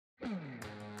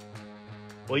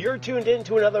Well, you're tuned in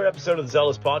to another episode of the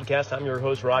Zealous Podcast. I'm your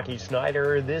host, Rocky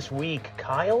Snyder. This week,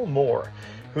 Kyle Moore,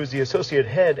 who's the associate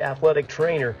head athletic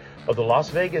trainer of the Las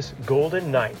Vegas Golden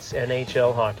Knights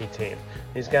NHL hockey team.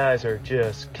 These guys are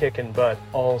just kicking butt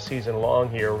all season long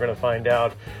here. We're going to find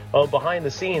out behind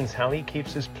the scenes how he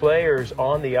keeps his players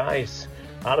on the ice,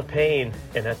 out of pain,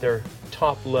 and at their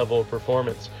top level of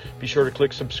performance. Be sure to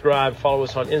click subscribe. Follow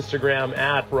us on Instagram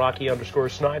at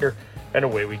Rocky_Snyder, and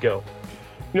away we go.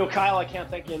 You know, Kyle, I can't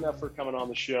thank you enough for coming on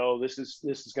the show. This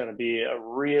is going to be a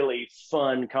really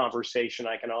fun conversation,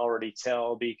 I can already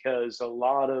tell, because a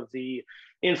lot of the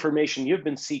information you've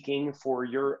been seeking for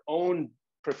your own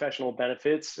professional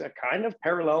benefits kind of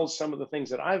parallels some of the things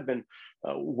that I've been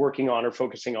working on or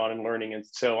focusing on and learning. And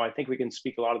so I think we can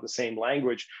speak a lot of the same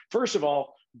language. First of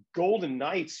all, Golden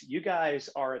Knights, you guys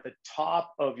are at the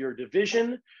top of your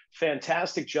division.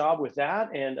 Fantastic job with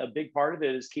that. And a big part of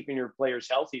it is keeping your players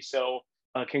healthy. So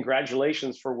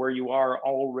congratulations for where you are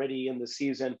already in the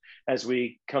season as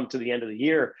we come to the end of the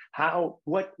year.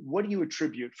 What do you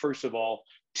attribute, first of all,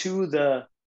 to the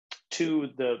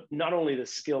not only the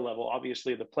skill level,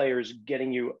 obviously the players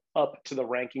getting you up to the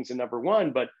rankings in number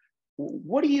one, but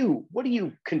what do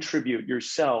you contribute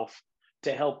yourself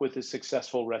to help with a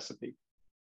successful recipe?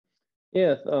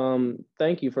 Yeah,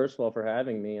 thank you, first of all, for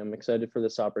having me. I'm excited for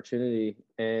this opportunity.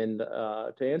 And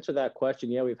to answer that question,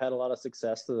 yeah, we've had a lot of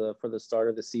success for the start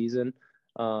of the season.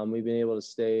 We've been able to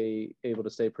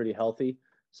stay pretty healthy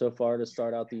so far to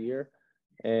start out the year.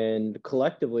 And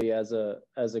collectively, as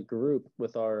a group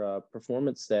with our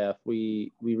performance staff,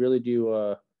 we really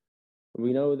do.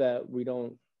 We know that we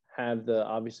don't have the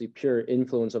obviously pure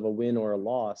influence of a win or a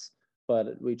loss,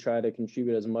 but we try to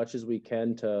contribute as much as we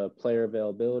can to player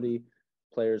availability,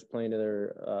 players playing to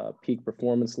their peak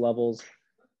performance levels,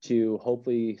 to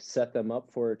hopefully set them up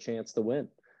for a chance to win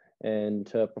and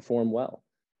to perform well.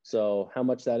 So how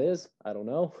much that is, I don't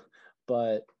know,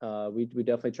 but we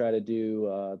definitely try to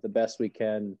do the best we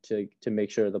can to make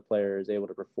sure the player is able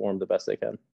to perform the best they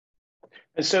can.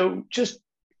 And so just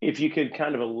if you could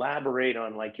kind of elaborate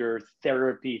on like your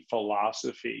therapy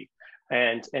philosophy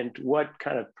and what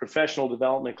kind of professional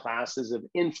development classes have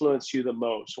influenced you the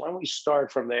most. Why don't we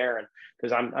start from there? And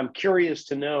because I'm curious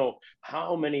to know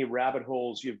how many rabbit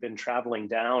holes you've been traveling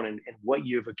down and what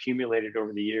you've accumulated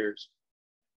over the years.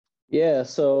 Yeah,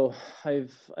 so I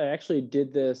actually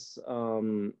did this.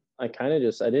 I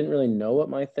didn't really know what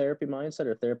my therapy mindset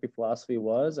or therapy philosophy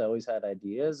was. I always had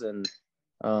ideas, and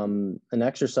an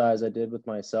exercise I did with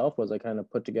myself was I kind of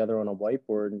put together on a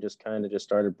whiteboard and just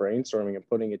started brainstorming and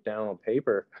putting it down on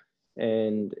paper.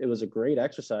 And it was a great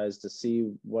exercise to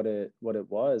see what it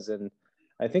was. And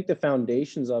I think the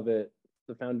foundation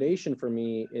for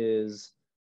me is,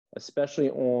 especially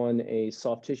on a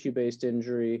soft tissue based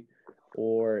injury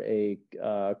or a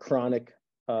chronic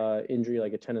injury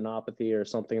like a tendinopathy or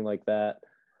something like that,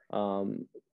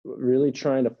 really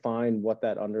trying to find what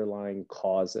that underlying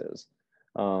cause is.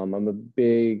 I'm a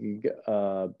big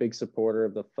supporter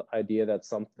of the idea that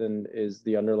something is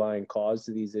the underlying cause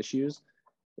to these issues.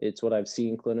 It's what I've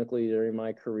seen clinically during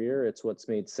my career. It's what's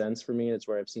made sense for me. It's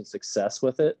where I've seen success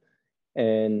with it.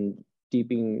 And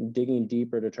digging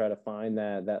deeper to try to find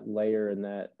that layer and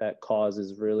that cause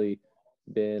has really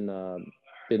been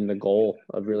the goal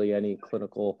of really any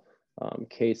clinical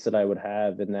case that I would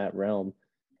have in that realm.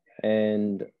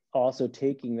 And also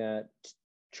taking that,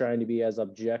 trying to be as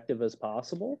objective as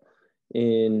possible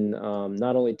in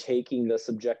not only taking the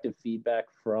subjective feedback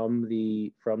from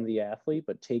the athlete,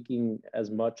 but taking as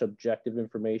much objective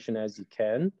information as you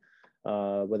can,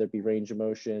 whether it be range of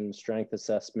motion, strength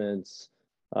assessments,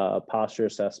 posture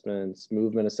assessments,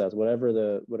 movement assessments,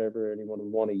 whatever anyone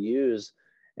would want to use,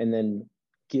 and then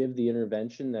give the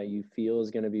intervention that you feel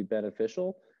is going to be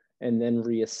beneficial, and then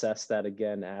reassess that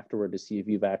again afterward to see if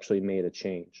you've actually made a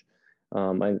change.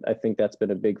 I think that's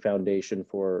been a big foundation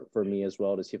for me as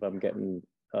well, to see if I'm getting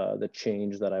the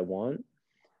change that I want.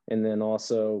 And then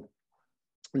also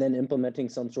implementing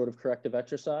some sort of corrective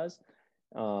exercise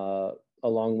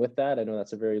along with that. I know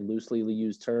that's a very loosely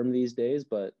used term these days,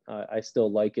 but I still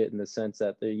like it in the sense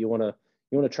that you want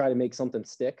to try to make something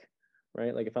stick,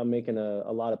 right? Like if I'm making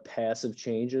a lot of passive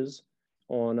changes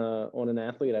on an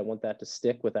athlete, I want that to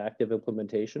stick with active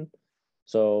implementation.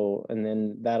 So, and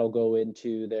then that'll go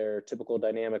into their typical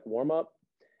dynamic warm-up,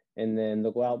 and then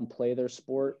they'll go out and play their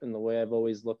sport. And the way I've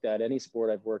always looked at any sport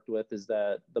I've worked with is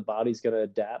that the body's going to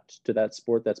adapt to that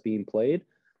sport that's being played.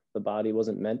 The body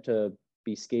wasn't meant to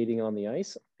be skating on the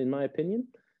ice, in my opinion.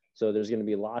 So there's going to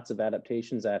be lots of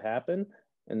adaptations that happen.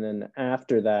 And then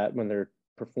after that, when they're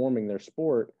performing their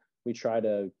sport, we try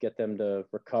to get them to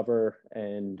recover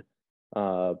and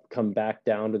come back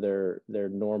down to their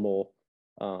normal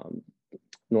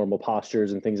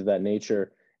postures and things of that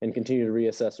nature, and continue to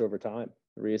reassess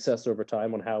over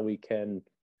time on how we can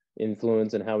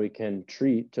influence and how we can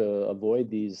treat to avoid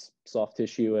these soft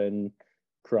tissue and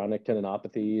chronic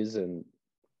tendinopathies and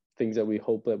things that we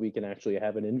hope that we can actually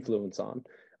have an influence on.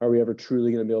 Are we ever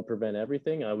truly going to be able to prevent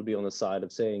everything? I would be on the side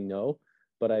of saying no,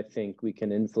 but I think we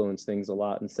can influence things a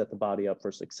lot and set the body up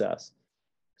for success.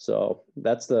 So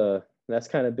that's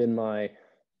kind of been my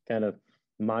kind of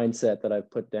mindset that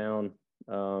I've put down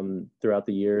throughout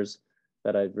the years,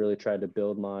 that I've really tried to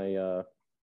build my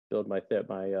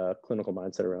clinical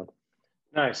mindset around.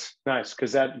 Nice,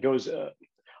 because that goes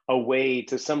away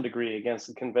to some degree against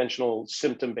the conventional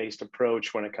symptom-based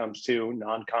approach when it comes to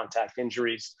non-contact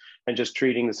injuries and just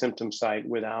treating the symptom site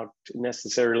without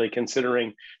necessarily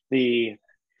considering the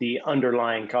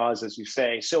underlying cause, as you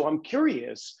say. So I'm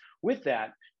curious, with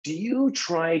that, do you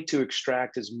try to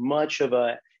extract as much of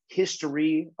a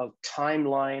history of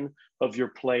timeline of your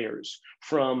players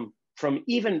from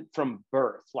even from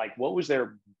birth? Like, what was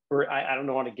their birth? I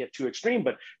don't want to get too extreme,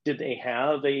 but did they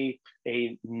have a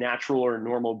natural or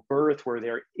normal birth? Were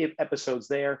there episodes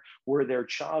there? Were there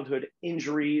childhood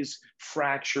injuries,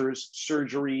 fractures,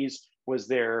 surgeries? Was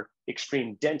there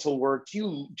extreme dental work?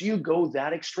 Do you go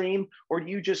that extreme, or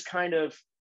do you just kind of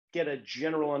get a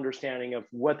general understanding of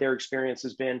what their experience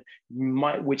has been,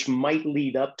 which might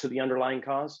lead up to the underlying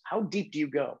cause? How deep do you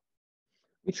go?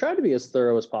 We try to be as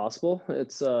thorough as possible.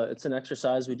 It's an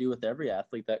exercise we do with every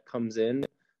athlete that comes in.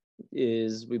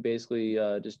 Is we basically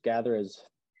just gather as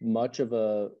much of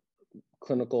a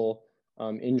clinical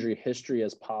injury history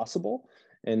as possible,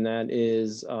 and that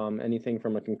is anything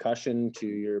from a concussion to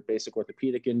your basic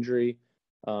orthopedic injury,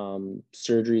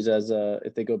 surgeries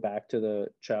if they go back to the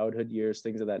childhood years,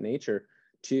 things of that nature,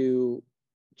 to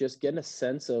just get a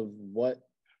sense of what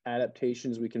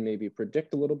adaptations we can maybe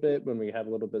predict a little bit when we have a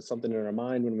little bit something in our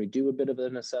mind, when we do a bit of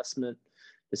an assessment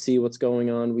to see what's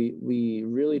going on. We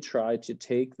really try to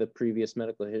take the previous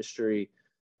medical history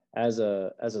as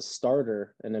a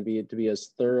starter and to be as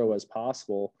thorough as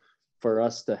possible for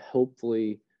us to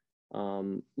hopefully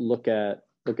look at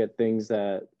things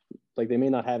that, like, they may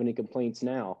not have any complaints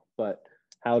now, but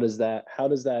how does that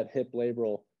hip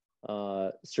labral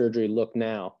surgery look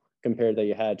now compared that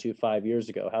you had to 5 years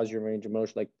ago? How's your range of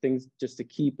motion? Like, things just to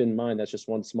keep in mind. That's just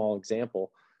one small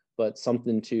example, but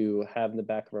something to have in the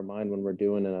back of our mind when we're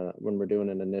doing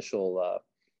an initial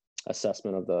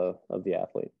assessment of the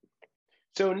athlete.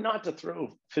 So, not to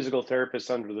throw physical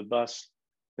therapists under the bus,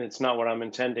 it's not what I'm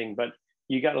intending, but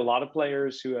you got a lot of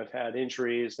players who have had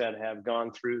injuries that have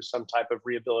gone through some type of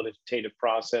rehabilitative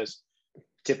process,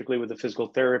 typically with a physical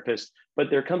therapist, but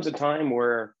there comes a time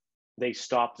where they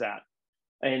stop that.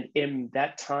 And in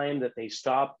that time that they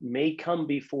stop may come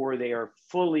before they are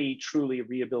fully, truly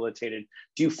rehabilitated.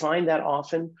 Do you find that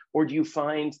often? Or do you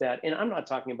find that, and I'm not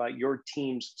talking about your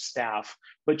team's staff,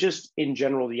 but just in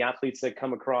general, the athletes that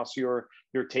come across your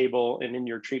table and in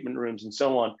your treatment rooms and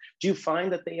so on, do you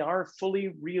find that they are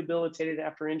fully rehabilitated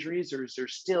after injuries, or is there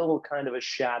still kind of a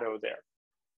shadow there?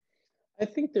 I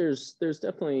think there's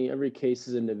definitely, every case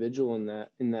is individual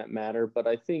in that matter, but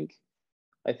I think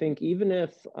even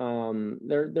if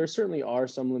there certainly are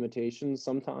some limitations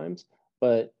sometimes,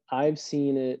 but I've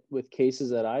seen it with cases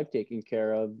that I've taken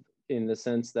care of, in the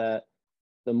sense that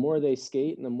the more they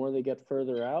skate and the more they get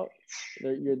further out,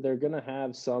 they're going to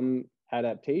have some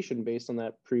adaptation based on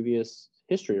that previous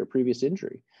history or previous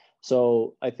injury.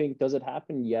 So I think, does it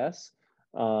happen? Yes.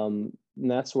 And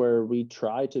that's where we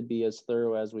try to be as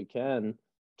thorough as we can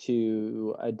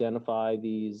to identify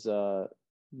these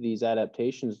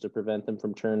adaptations to prevent them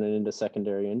from turning into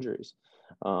secondary injuries.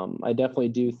 I definitely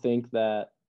do think that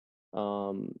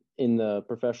in the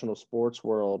professional sports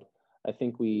world, I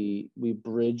think we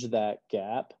bridge that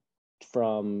gap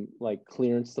from, like,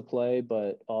 clearance to play,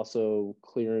 but also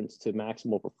clearance to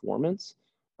maximal performance.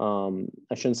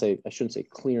 I shouldn't say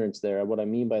clearance there. What I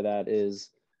mean by that is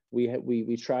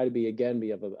we try to be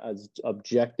as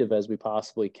objective as we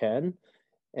possibly can,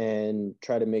 and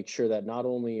try to make sure that not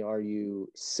only are you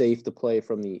safe to play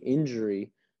from the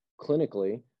injury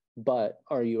clinically, but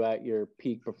are you at your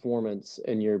peak performance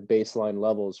and your baseline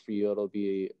levels for you to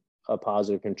be a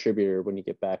positive contributor when you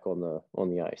get back on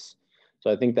the ice.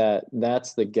 So I think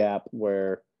that's the gap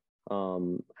where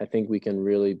I think we can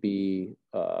really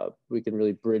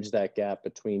bridge that gap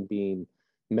between being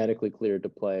medically cleared to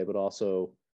play, but also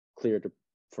cleared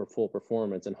for full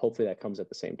performance, and hopefully that comes at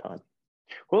the same time.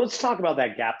 Well, let's talk about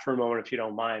that gap for a moment, if you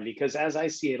don't mind, because as I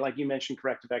see it, like you mentioned,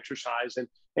 corrective exercise,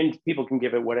 and people can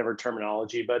give it whatever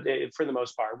terminology, but for the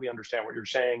most part, we understand what you're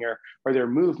saying. Are there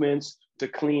movements to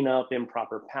clean up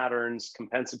improper patterns,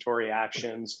 compensatory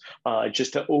actions,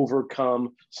 just to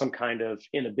overcome some kind of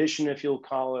inhibition, if you'll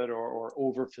call it, or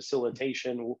over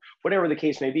facilitation, whatever the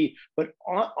case may be. But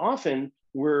often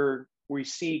we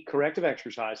see corrective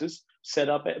exercises set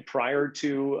up prior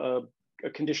to a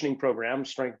conditioning program,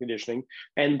 strength conditioning,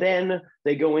 and then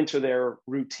they go into their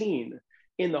routine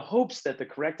in the hopes that the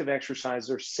corrective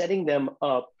exercises are setting them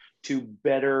up to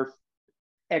better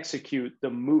execute the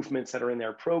movements that are in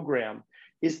their program.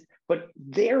 But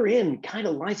therein kind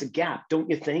of lies a gap, don't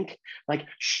you think? Like,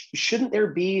 shouldn't there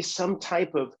be some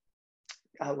type of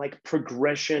like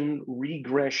progression,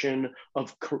 regression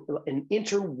of an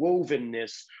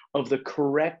interwovenness of the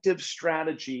corrective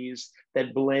strategies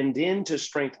that blend into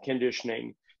strength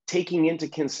conditioning, taking into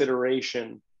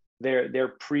consideration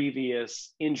their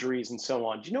previous injuries and so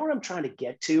on. Do you know what I'm trying to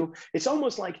get to? It's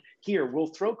almost like, here,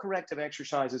 we'll throw corrective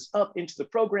exercises up into the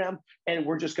program and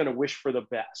we're just going to wish for the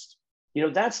best.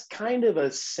 That's kind of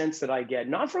a sense that I get,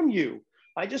 not from you.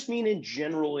 I just mean in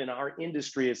general in our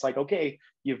industry. It's like, okay,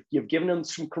 you've given them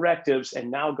some correctives and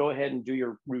now go ahead and do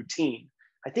your routine.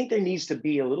 I think there needs to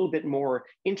be a little bit more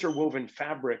interwoven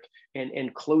fabric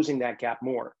and closing that gap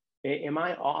more. Am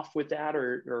I off with that,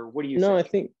 or what do you No,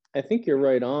 think? I think you're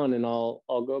right on, and I'll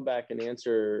go back and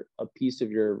answer a piece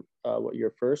of your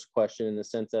first question, in the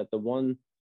sense that the one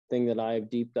thing that I've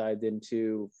deep dived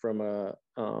into from a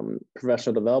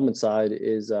professional development side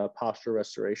is Posture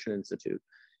Restoration Institute.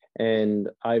 And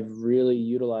I've really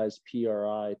utilized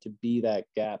PRI to be that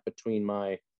gap between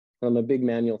I'm a big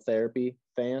manual therapy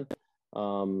fan.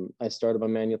 I started my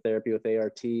manual therapy with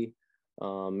ART,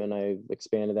 and I've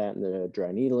expanded that into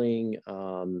dry needling,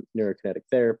 neurokinetic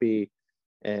therapy,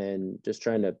 and just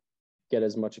trying to get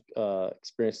as much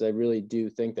experience. I really do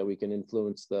think that we can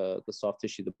influence the soft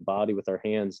tissue of the body with our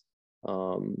hands.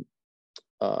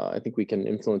 I think we can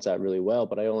influence that really well,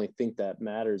 but I only think that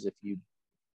matters if you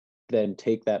then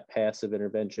take that passive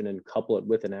intervention and couple it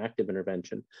with an active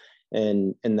intervention.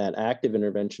 And that active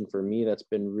intervention for me, that's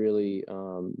been really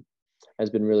has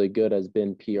been really good, has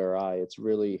been PRI. It's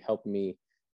really helped me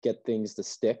get things to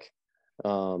stick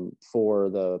for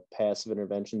the passive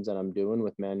interventions that I'm doing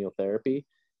with manual therapy.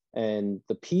 And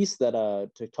the piece that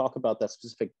to talk about that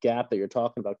specific gap that you're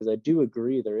talking about, because I do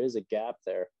agree there is a gap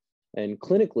there. And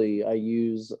clinically, I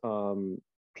use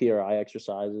PRI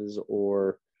exercises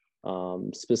or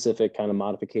specific kind of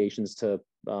modifications to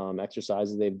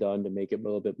exercises they've done to make it a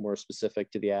little bit more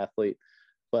specific to the athlete.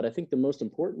 But I think the most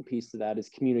important piece to that is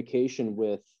communication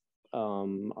with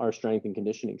our strength and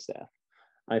conditioning staff.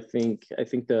 I think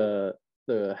the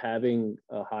having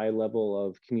a high level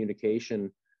of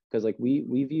communication, because like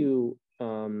we view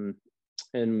and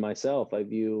myself, I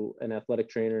view an athletic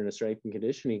trainer and a strength and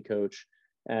conditioning coach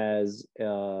as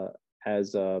a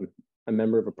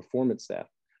member of a performance staff,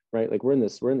 right? Like we're in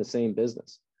the same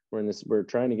business. We're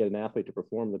trying to get an athlete to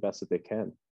perform the best that they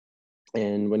can.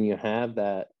 And when you have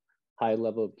that high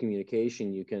level of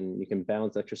communication, you can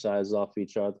bounce exercises off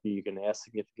each other, you can ask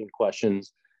significant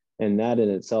questions. And that in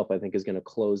itself, I think, is going to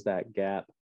close that gap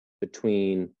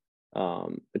between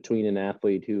an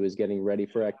athlete who is getting ready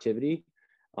for activity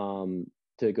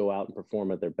to go out and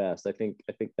perform at their best. I think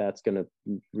that's going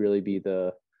to really be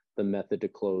the method to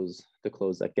close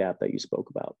that gap that you spoke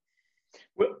about.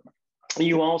 Well,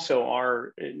 you also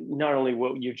are not only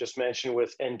what you just mentioned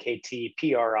with NKT,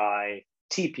 PRI,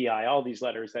 TPI, all these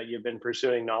letters that you've been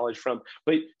pursuing knowledge from,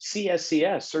 but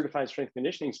CSCS, Certified Strength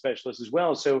Conditioning Specialist, as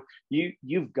well. So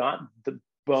you've got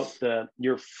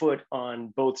your foot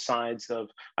on both sides of,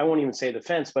 I won't even say the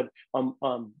fence, but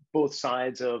on both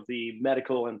sides of the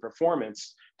medical and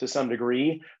performance to some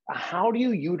degree. How do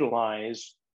you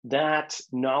utilize that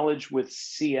knowledge with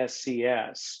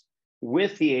CSCS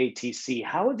with the ATC?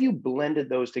 How have you blended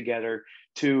those together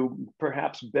to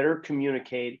perhaps better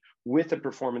communicate with the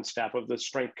performance staff of the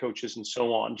strength coaches and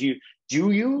so on? Do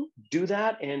you do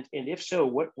that? And if so,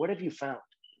 what have you found?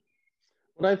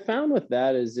 What I've found with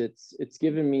that is it's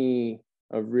given me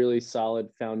a really solid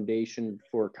foundation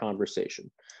for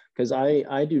conversation, because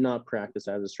I do not practice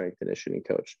as a strength conditioning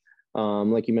coach.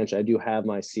 Like you mentioned, I do have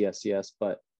my CSCS,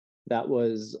 but that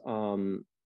was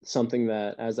something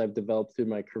that, as I've developed through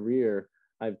my career,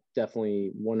 I've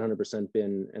definitely 100%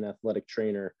 been an athletic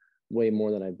trainer way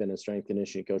more than I've been a strength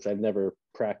conditioning coach. I've never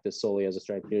practiced solely as a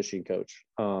strength conditioning coach.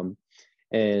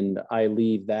 And I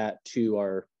leave that to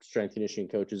our strength conditioning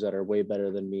coaches that are way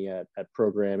better than me at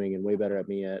programming and way better at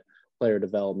me at player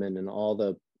development and all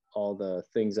the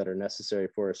things that are necessary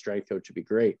for a strength coach to be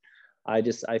great. I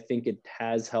think it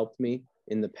has helped me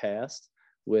in the past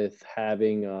with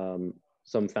having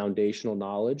some foundational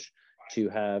knowledge to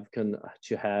have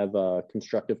a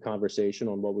constructive conversation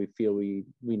on what we feel we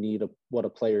need, what a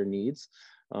player needs,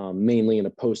 mainly in a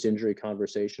post-injury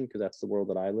conversation, because that's the world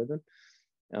that I live in.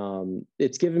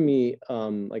 It's given me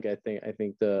I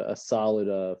think a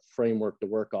solid framework to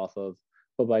work off of,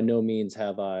 but by no means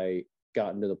have I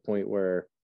gotten to the point where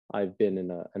I've been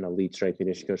an elite strength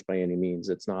conditioning coach by any means.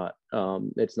 It's not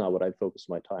what I focus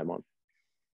my time on.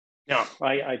 No,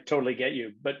 I totally get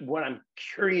you. But what I'm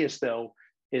curious though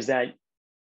is that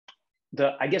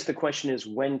I guess the question is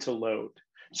when to load.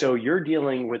 So you're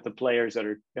dealing with the players that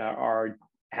are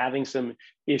having some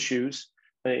issues,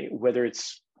 whether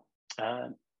it's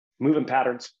movement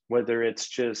patterns, whether it's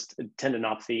just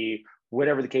tendinopathy,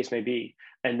 whatever the case may be,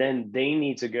 and then they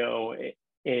need to go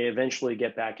eventually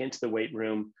get back into the weight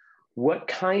room. What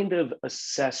kind of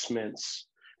assessments?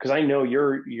 Because I know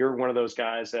you're one of those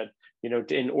guys that, you know,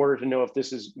 in order to know if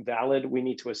this is valid, we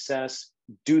need to assess,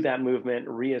 do that movement,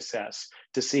 reassess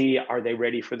to see, are they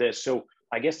ready for this? So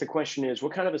I guess the question is,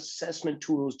 what kind of assessment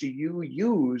tools do you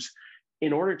use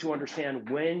in order to understand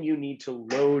when you need to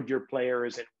load your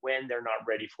players and when they're not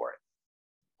ready for it?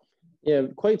 Yeah,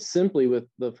 quite simply, with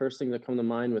the first thing that come to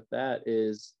mind with that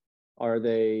is, are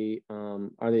they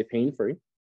pain-free?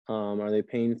 Are they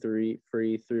pain-free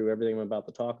through everything I'm about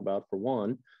to talk about? For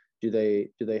one, do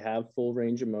they have full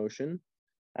range of motion,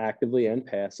 actively and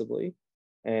passively?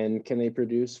 And can they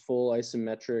produce full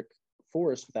isometric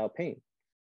force without pain?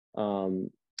 And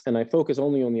I focus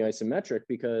only on the isometric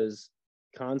because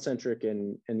concentric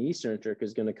and eccentric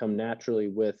is going to come naturally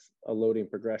with a loading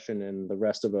progression and the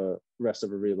rest of a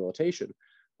rehabilitation.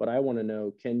 But I want to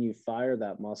know, can you fire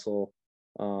that muscle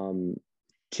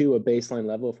to a baseline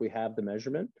level if we have the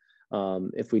measurement?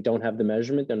 If we don't have the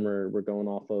measurement, then we're going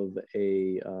off of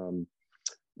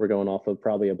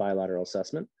probably a bilateral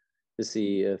assessment to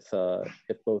see if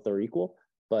both are equal.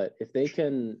 But if they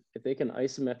can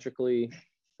isometrically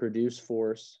produce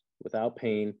force without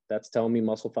pain, that's telling me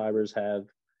muscle fibers have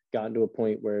gotten to a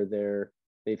point where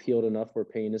they've healed enough where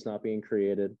pain is not being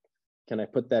created. Can I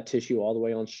put that tissue all the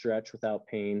way on stretch without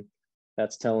pain?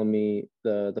 That's telling me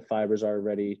the fibers are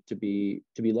ready to be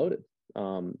loaded.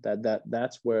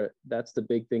 That's the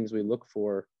big things we look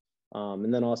for.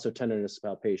 And then also tenderness of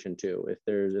palpation too. If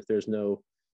there's no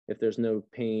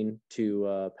pain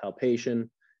to palpation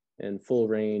and full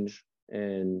range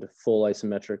and full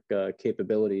isometric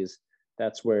capabilities,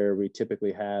 that's where we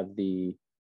typically have the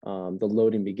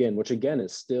loading begin, which again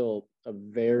is still a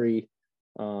very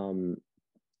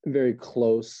very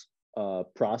close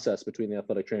process between the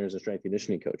athletic trainers and strength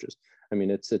conditioning coaches. I mean,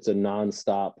 it's a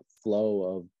nonstop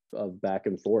flow of back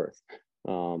and forth.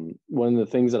 One of the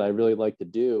things that I really like to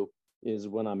do is,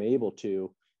 when I'm able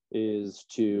to,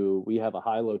 we have a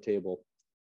high-low table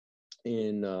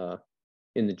in the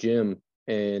gym,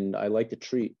 and I like to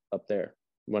treat up there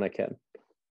when I can,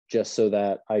 just so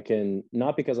that I can,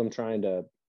 not because I'm trying to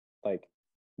like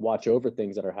watch over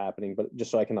things that are happening, but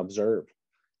just so I can observe,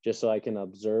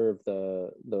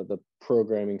 the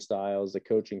programming styles, the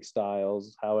coaching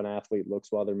styles, how an athlete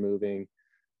looks while they're moving.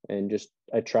 And just,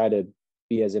 I try to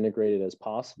be as integrated as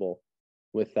possible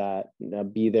with that.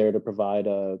 Be there to provide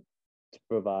a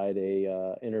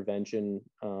intervention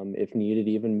if needed,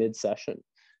 even mid-session,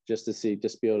 just be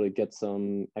able to get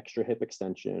some extra hip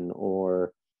extension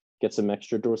or get some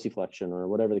extra dorsiflexion or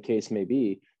whatever the case may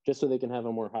be, just so they can have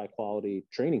a more high quality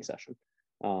training session.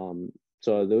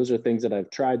 So those are things that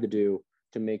I've tried to do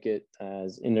to make it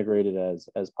as integrated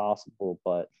as possible.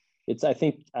 But I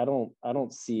think I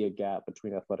don't see a gap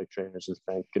between athletic trainers and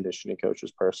strength conditioning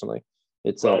coaches personally.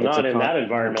 Not in that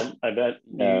environment, I bet.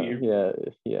 Yeah.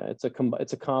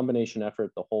 It's a combination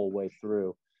effort the whole way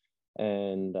through,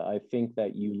 and I think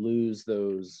that you lose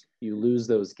those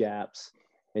gaps,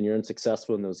 and you're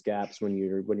unsuccessful in those gaps when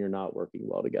you're not working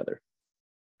well together.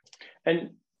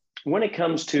 And when it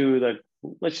comes to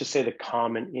let's just say the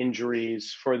common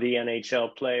injuries for the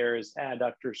NHL players,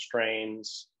 adductor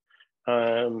strains,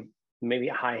 maybe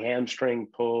high hamstring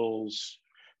pulls,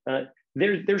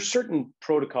 there's certain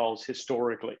protocols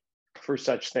historically for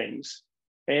such things.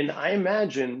 And I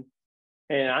imagine,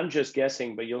 and I'm just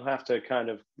guessing, but you'll have to kind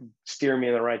of steer me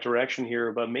in the right direction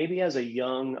here, but maybe as a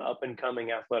young up and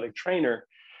coming athletic trainer,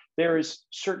 there is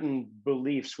certain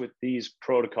beliefs with these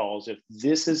protocols. If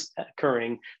this is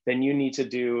occurring, then you need to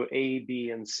do A,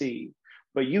 B, and C.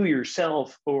 But you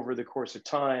yourself, over the course of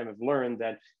time, have learned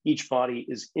that each body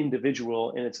is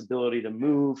individual in its ability to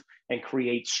move and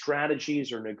create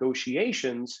strategies or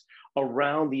negotiations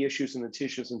around the issues in the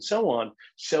tissues and so on.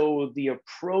 So the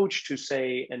approach to,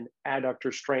 say, an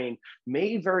adductor strain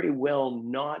may very well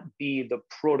not be the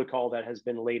protocol that has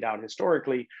been laid out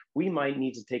historically. We might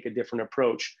need to take a different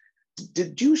approach.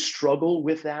 Did you struggle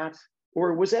with that?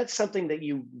 Or was that something that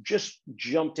you just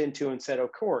jumped into and said,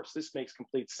 of course, this makes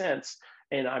complete sense,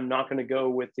 and I'm not going to go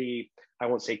with the, I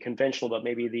won't say conventional, but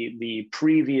maybe the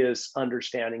previous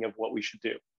understanding of what we should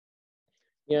do?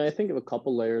 Yeah, I think of a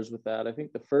couple layers with that. I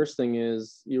think the first thing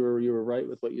is you were right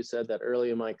with what you said, that early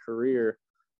in my career,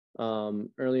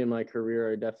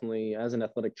 I definitely, as an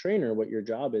athletic trainer, what your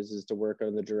job is to work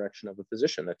in the direction of a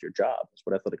physician. That's your job. That's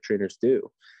what athletic trainers do.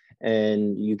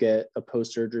 And you get a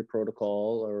post-surgery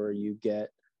protocol, or you get,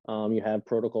 you have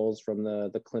protocols from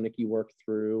the clinic you work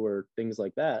through, or things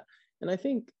like that. And I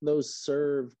think those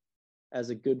serve as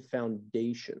a good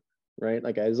foundation, right?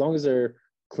 Like, as long as they're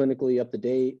clinically up to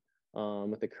date,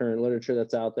 with the current literature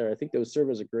that's out there, I think those serve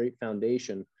as a great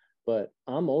foundation. But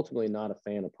I'm ultimately not a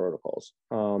fan of protocols.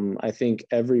 I think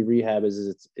every rehab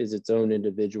is its own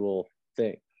individual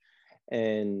thing,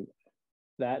 and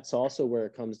that's also where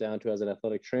it comes down to, as an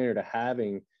athletic trainer, to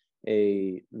having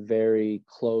a very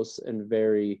close and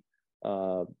very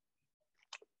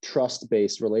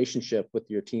trust-based relationship with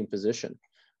your team physician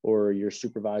or your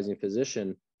supervising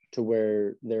physician, to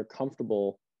where they're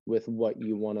comfortable with what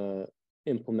you want to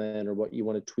implement or what you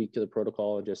want to tweak to the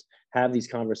protocol, and just have these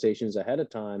conversations ahead of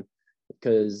time,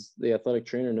 because the athletic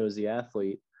trainer knows the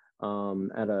athlete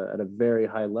at a very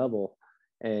high level,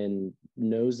 and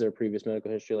knows their previous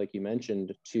medical history, like you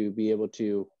mentioned, to be able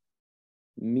to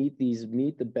meet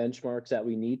the benchmarks that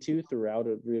we need to throughout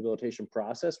a rehabilitation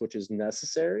process, which is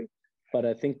necessary. But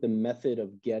I think the method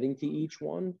of getting to each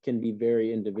one can be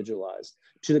very individualized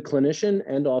to the clinician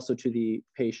and also to the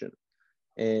patient.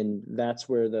 And that's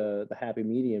where the happy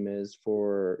medium is,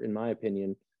 for, in my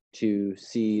opinion, to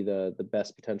see the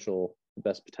best potential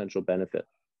benefit.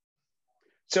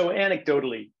 So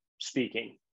anecdotally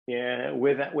speaking, yeah,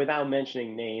 without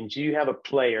mentioning names, you have a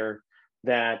player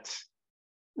that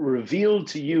revealed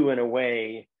to you in a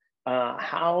way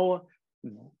how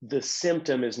the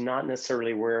symptom is not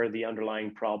necessarily where the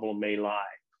underlying problem may lie.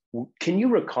 Can you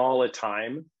recall a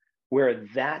time where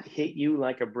that hit you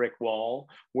like a brick wall,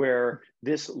 where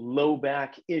this low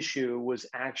back issue was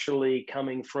actually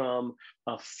coming from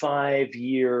a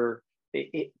 5-year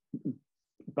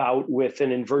bout with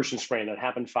an inversion sprain that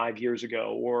happened 5 years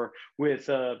ago, or with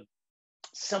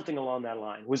something along that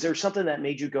line? Was there something that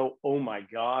made you go, oh my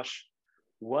gosh,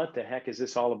 what the heck is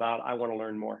this all about? I want to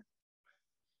learn more.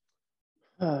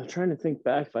 Trying to think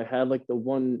back if I had like the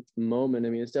one moment. I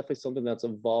mean, it's definitely something that's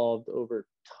evolved over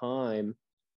time,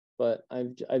 but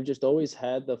I've just always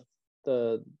had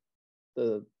the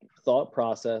thought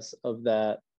process of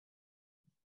that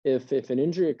if an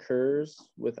injury occurs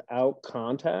without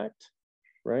contact,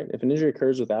 right? If an injury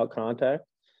occurs without contact,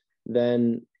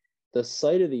 then the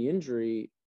site of the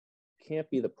injury can't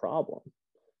be the problem.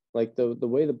 Like the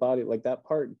way the body, like that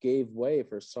part gave way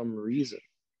for some reason.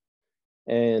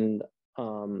 And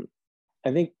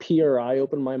I think PRI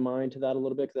opened my mind to that a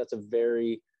little bit, because that's a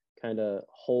very kind of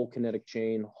whole kinetic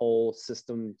chain, whole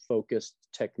system focused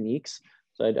techniques.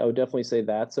 So I would definitely say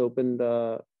that opened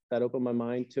my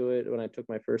mind to it when I took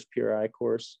my first PRI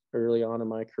course early on in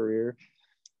my career.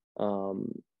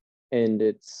 And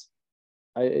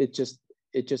it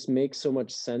just makes so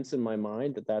much sense in my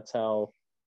mind that that's how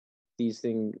these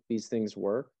things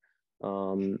work.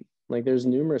 Like, there's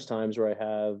numerous times where I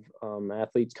have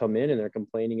athletes come in and they're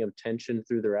complaining of tension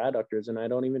through their adductors, and I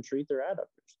don't even treat their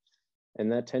adductors, and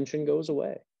that tension goes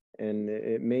away. And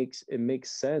it makes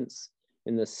sense,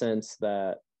 in the sense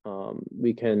that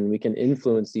we can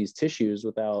influence these tissues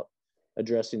without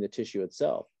addressing the tissue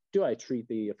itself. Do I treat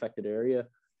the affected area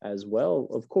as well?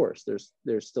 Of course,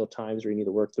 there's still times where you need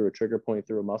to work through a trigger point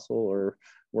through a muscle, or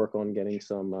work on getting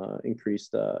some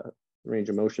increased range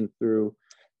of motion through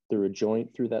a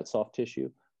joint, through that soft tissue.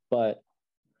 But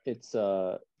it's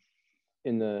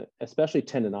especially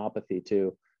tendinopathy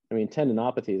too. I mean,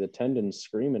 tendinopathy, the tendon's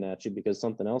screaming at you because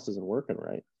something else isn't working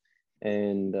right.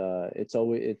 And it's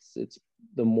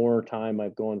the more time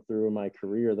I've gone through in my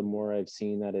career, the more I've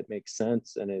seen that it makes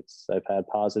sense, and I've had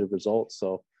positive results.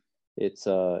 So it's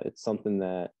something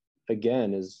that,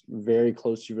 again, is very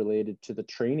closely related to the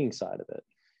training side of it.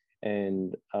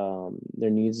 And there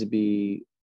needs to be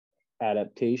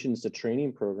adaptations to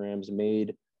training programs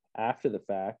made after the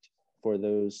fact for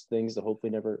those things that hopefully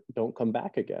never don't come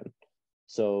back again.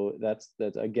 So that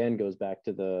again goes back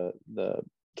to the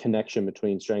connection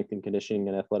between strength and conditioning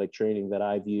and athletic training that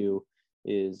I view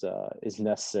is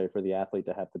necessary for the athlete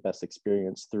to have the best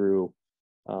experience through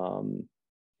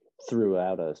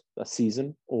throughout a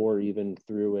season or even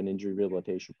through an injury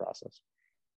rehabilitation process.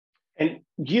 And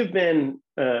you've been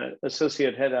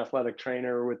associate head athletic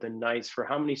trainer with the Knights for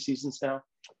how many seasons now?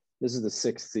 This is the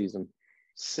sixth season.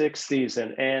 Sixth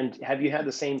season. And have you had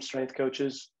the same strength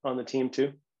coaches on the team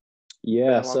too?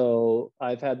 Yeah, so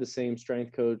I've had the same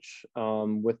strength coach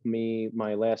with me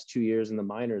my last 2 years in the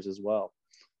minors as well.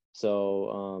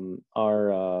 So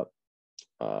our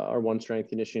one strength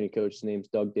conditioning coach, his name's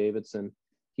Doug Davidson.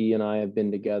 He and I have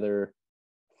been together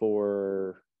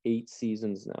for 8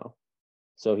 seasons now.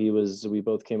 So we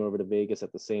both came over to Vegas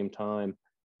at the same time,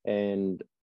 and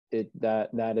that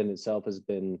in itself has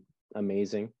been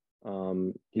amazing.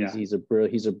 He's a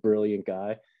brilliant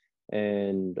guy,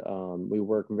 and we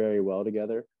work very well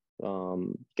together.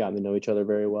 Gotten to know each other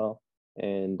very well,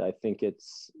 and I think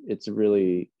it's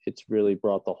really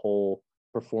brought the whole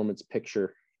performance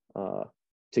picture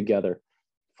together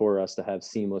for us to have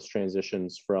seamless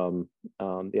transitions from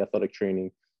the athletic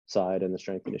training side and the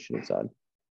strength conditioning side.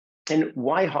 And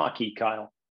why hockey,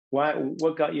 Kyle?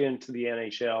 What got you into the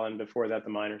NHL and before that the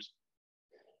minors?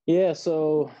 Yeah,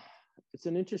 so it's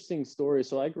an interesting story.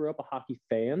 So I grew up a hockey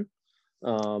fan.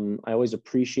 I always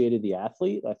appreciated the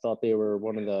athlete. I thought they were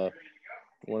one of the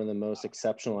most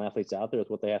exceptional athletes out there with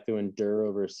what they have to endure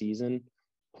over a season,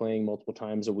 playing multiple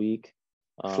times a week.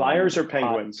 Flyers or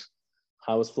Penguins?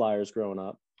 I was Flyers growing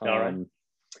up. All right.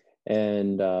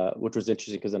 And which was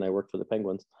interesting because then I worked for the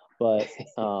Penguins. But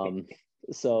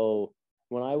so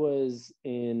when I was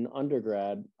in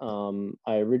undergrad,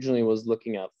 I originally was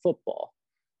looking at football,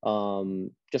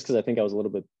 just because I think I was a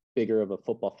little bit bigger of a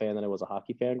football fan than I was a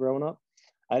hockey fan growing up.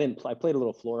 I played a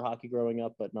little floor hockey growing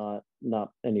up, but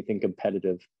not anything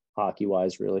competitive hockey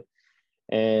wise really.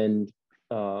 And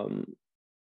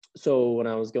so when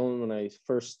I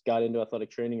first got into athletic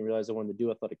training and realized I wanted to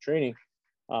do athletic training,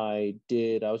 I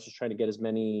was just trying to get as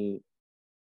many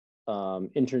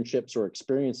internships or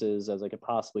experiences as I could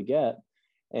possibly get.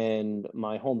 And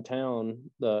my hometown,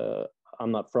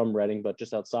 I'm not from Reading, but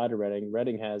just outside of Reading,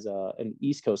 Reading has an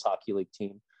East Coast Hockey League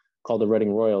team called the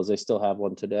Reading Royals. They still have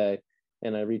one today.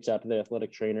 And I reached out to the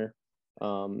athletic trainer,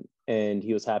 and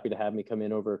he was happy to have me come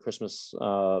in over Christmas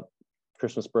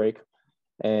break.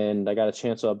 And I got a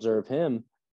chance to observe him,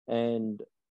 and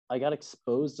I got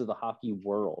exposed to the hockey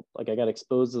world. Like I got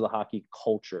exposed to the hockey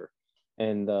culture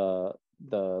and the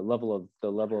level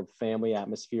of family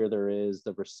atmosphere there is,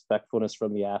 the respectfulness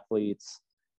from the athletes.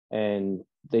 And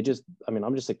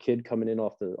I'm just a kid coming in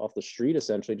off the street,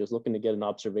 essentially just looking to get an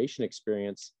observation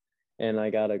experience. And I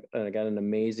got an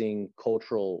amazing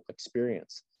cultural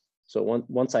experience. So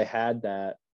once I had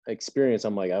that experience,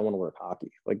 I'm like, I want to work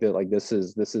hockey. This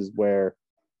is where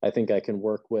I think I can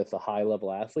work with a high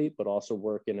level athlete, but also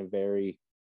work in a very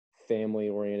family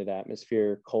oriented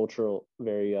atmosphere,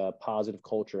 very positive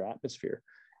culture atmosphere.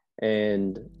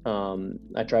 And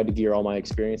I tried to gear all my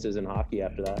experiences in hockey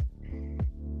after that.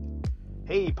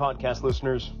 Hey, podcast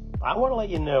listeners, I want to let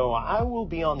you know I will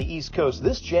be on the East Coast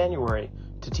this January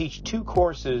to teach 2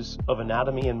 courses of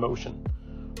anatomy and motion.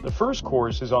 The first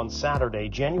course is on Saturday,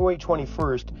 January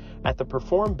 21st at the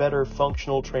Perform Better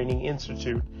Functional Training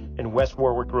Institute in West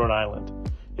Warwick, Rhode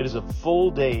Island. It is a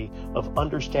full day of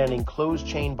understanding closed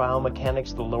chain biomechanics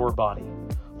of the lower body.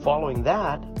 Following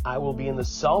that, I will be in the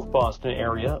South Boston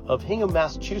area of Hingham,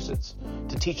 Massachusetts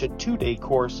to teach a 2-day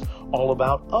course all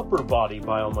about upper body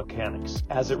biomechanics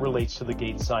as it relates to the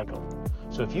gait cycle.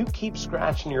 So if you keep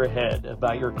scratching your head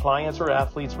about your clients or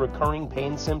athletes' recurring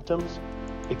pain symptoms,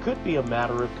 it could be a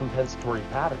matter of compensatory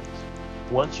patterns.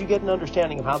 Once you get an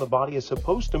understanding of how the body is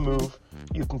supposed to move,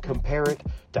 you can compare it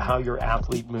to how your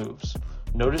athlete moves.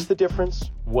 Notice the difference,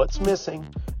 what's missing,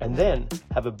 and then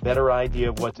have a better idea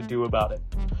of what to do about it.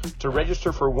 To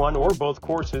register for one or both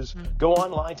courses, go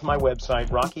online to my website,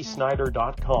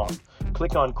 rockysnyder.com.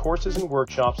 Click on Courses and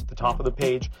Workshops at the top of the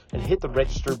page and hit the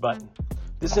register button.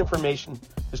 This information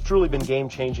has truly been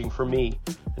game-changing for me,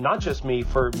 and not just me,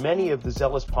 for many of the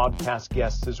Zealous podcast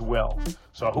guests as well.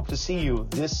 So I hope to see you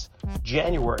this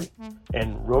January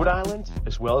in Rhode Island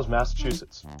as well as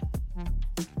Massachusetts.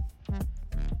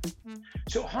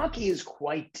 So hockey is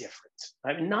quite different.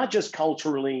 I mean, not just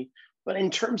culturally, but in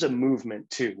terms of movement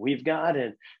too. We've got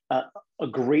a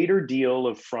greater deal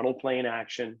of frontal plane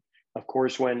action, of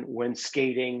course, when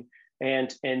skating,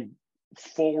 and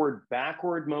forward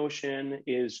backward motion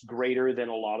is greater than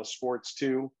a lot of sports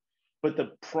too. But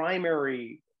the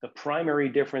primary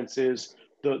difference is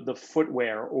the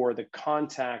footwear or the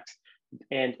contact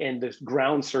and the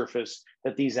ground surface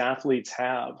that these athletes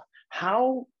have.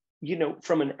 How,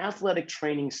 from an athletic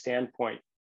training standpoint,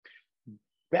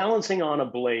 balancing on a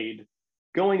blade,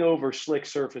 going over slick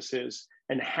surfaces,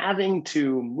 and having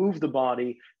to move the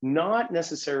body, not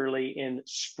necessarily in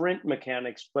sprint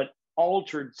mechanics, but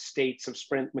altered states of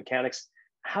sprint mechanics.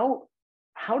 How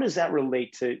does that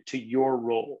relate to your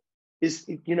role? Do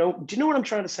you know what I'm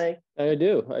trying to say? I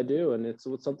do. And it's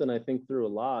something I think through a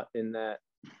lot, in that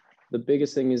the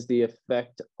biggest thing is the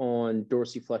effect on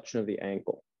dorsiflexion of the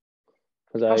ankle.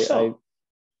 Because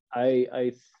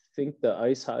I think the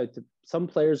ice high, some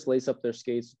players lace up their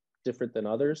skates different than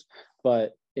others,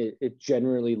 but it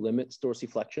generally limits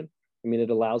dorsiflexion. I mean, it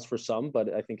allows for some,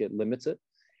 but I think it limits it.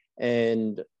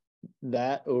 And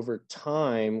that over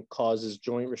time causes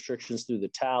joint restrictions through the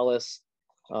talus,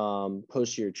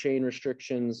 posterior chain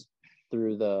restrictions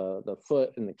through the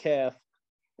foot and the calf.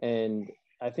 And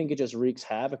I think it just wreaks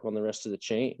havoc on the rest of the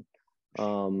chain.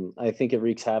 I think it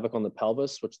wreaks havoc on the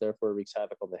pelvis, which therefore wreaks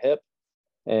havoc on the hip.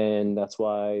 And that's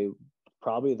why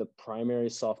probably the primary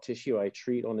soft tissue I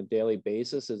treat on a daily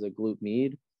basis is a glute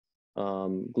med.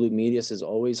 Glute medius is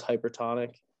always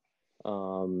hypertonic.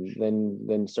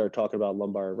 Then start talking about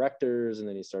lumbar erectors, and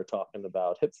then you start talking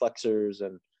about hip flexors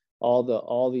and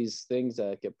all these things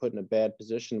that get put in a bad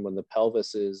position when the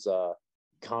pelvis is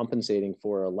compensating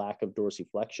for a lack of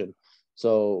dorsiflexion.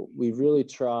 So we really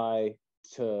try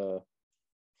to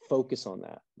focus on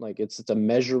that. Like it's a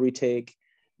measure we take.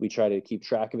 We try to keep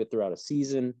track of it throughout a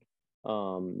season.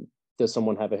 Does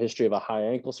someone have a history of a high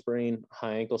ankle sprain?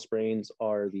 High ankle sprains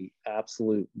are the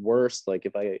absolute worst. Like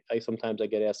if I sometimes I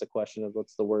get asked a question of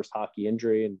what's the worst hockey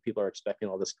injury, and people are expecting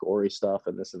all this gory stuff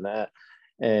and this and that.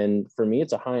 And for me,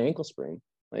 it's a high ankle sprain.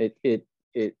 It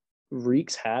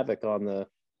wreaks havoc on the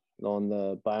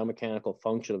biomechanical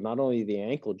function of not only the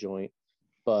ankle joint,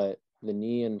 but the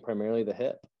knee and primarily the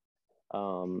hip.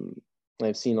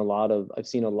 I've seen a lot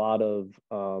of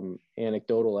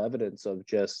anecdotal evidence of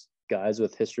just guys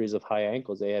with histories of high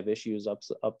ankles. They have issues up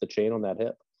the chain on that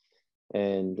hip,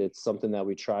 and it's something that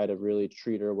we try to really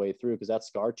treat our way through, because that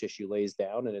scar tissue lays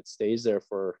down and it stays there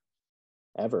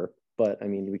forever. But I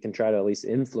mean, we can try to at least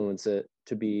influence it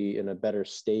to be in a better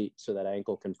state so that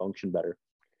ankle can function better.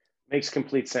 Makes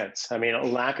complete sense. I mean, a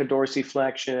lack of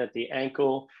dorsiflexion at the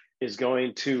ankle is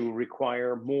going to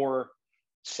require more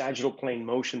sagittal plane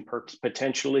motion,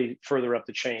 potentially further up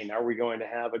the chain. Are we going to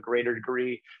have a greater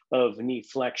degree of knee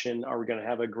flexion? Are we going to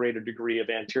have a greater degree of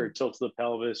anterior tilt to the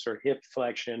pelvis or hip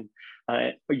flexion?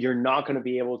 You're not going to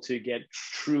be able to get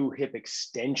true hip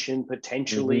extension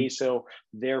potentially. Mm-hmm. So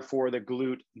therefore the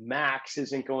glute max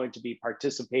isn't going to be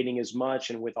participating as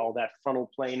much. And with all that frontal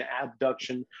plane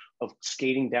abduction of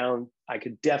skating down, I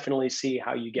could definitely see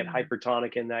how you get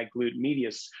hypertonic in that glute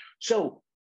medius. So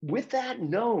with that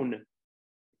known,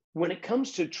 when it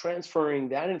comes to transferring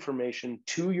that information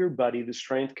to your buddy, the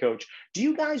strength coach, do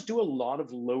you guys do a lot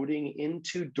of loading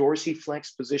into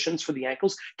dorsiflex positions for the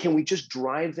ankles? Can we just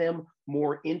drive them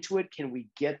more into it? Can we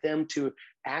get them to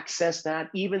access that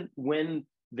even when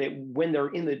they're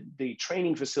in the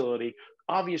training facility?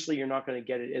 Obviously, you're not going to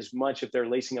get it as much if they're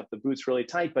lacing up the boots really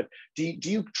tight, but do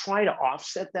you try to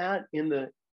offset that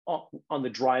on the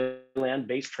dry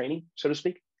land-based training, so to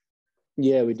speak?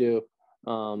 Yeah, we do.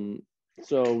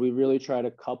 So we really try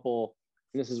to couple,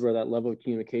 and this is where that level of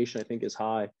communication I think is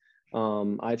high.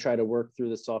 I try to work through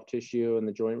the soft tissue and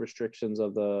the joint restrictions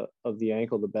of the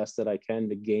ankle the best that I can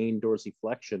to gain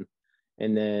dorsiflexion.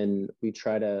 And then we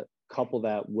try to couple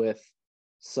that with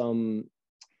some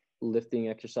lifting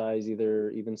exercise,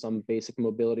 even some basic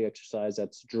mobility exercise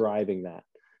that's driving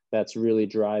that's really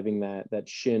driving that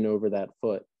shin over that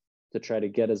foot, to try to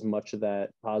get as much of that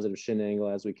positive shin angle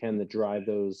as we can to drive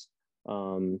those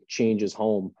changes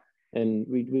home. And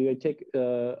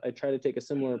I try to take a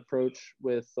similar approach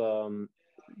with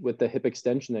the hip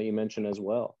extension that you mentioned as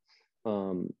well.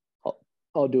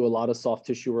 I'll do a lot of soft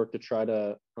tissue work to try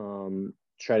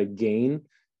to gain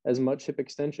as much hip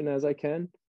extension as I can,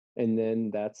 and then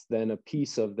that's a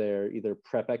piece of their either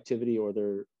prep activity or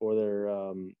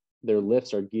their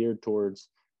lifts are geared towards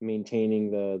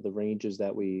maintaining the ranges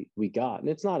that we got. And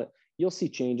it's not you'll see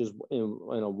changes in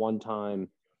a one-time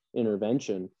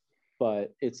intervention,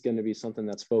 but it's going to be something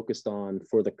that's focused on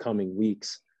for the coming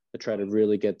weeks to try to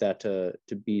really get that to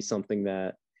be something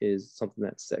that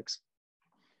sticks.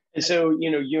 And so,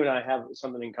 you and I have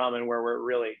something in common where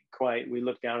we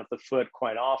look down at the foot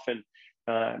quite often.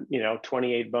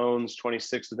 28 bones,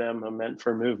 26 of them are meant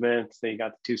for movement. They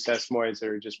got the two sesamoids that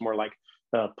are just more like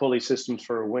pulley systems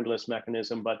for a windlass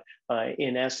mechanism. But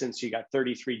in essence, you got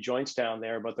 33 joints down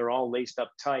there, but they're all laced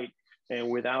up tight. And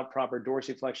without proper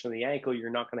dorsiflexion of the ankle, you're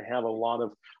not going to have a lot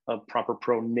of proper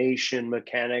pronation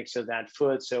mechanics of that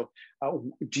foot. So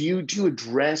do you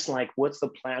address like what's the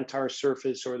plantar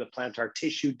surface or the plantar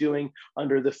tissue doing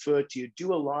under the foot? Do you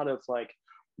do a lot of like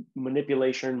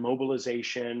manipulation,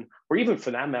 mobilization, or even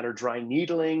for that matter, dry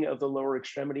needling of the lower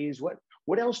extremities?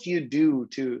 What else do you do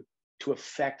to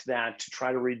affect that, to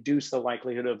try to reduce the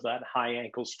likelihood of that high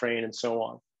ankle strain and so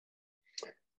on?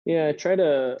 Yeah,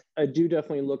 I do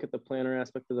definitely look at the plantar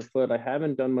aspect of the foot. I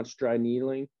haven't done much dry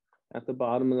needling at the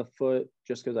bottom of the foot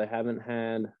just because I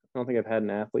don't think I've had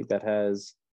an athlete that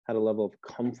has had a level of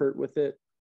comfort with it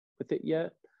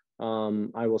yet.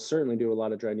 I will certainly do a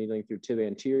lot of dry needling through tib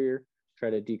anterior,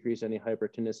 try to decrease any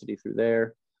hypertonicity through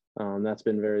there. That's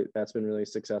been really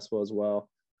successful as well.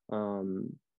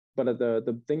 But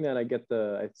the thing that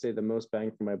I'd say the most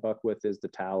bang for my buck with is the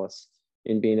talus,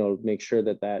 in being able to make sure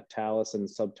that talus and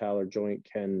subtalar joint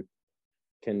can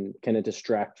it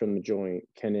distract from the joint?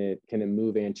 Can it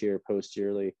move anterior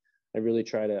posteriorly?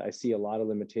 I see a lot of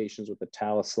limitations with the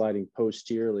talus sliding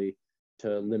posteriorly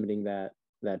to limiting that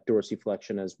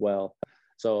dorsiflexion as well.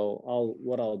 So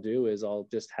what I'll do is I'll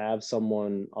just have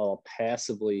someone, I'll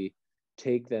passively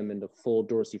take them into full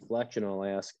dorsiflexion. I'll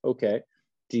ask, okay,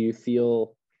 do you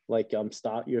feel like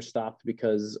you're stopped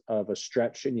because of a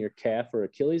stretch in your calf or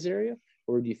Achilles area?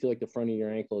 Or do you feel like the front of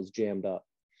your ankle is jammed up?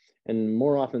 And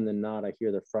more often than not, I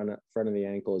hear the front of the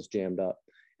ankle is jammed up.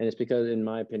 And it's because, in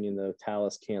my opinion, the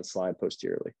talus can't slide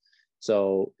posteriorly.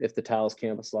 So if the talus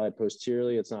can't slide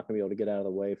posteriorly, it's not going to be able to get out of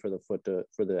the way for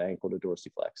the ankle to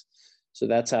dorsiflex. So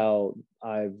that's how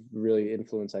I've really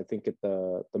influenced, I think, it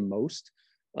the most,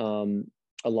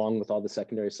 along with all the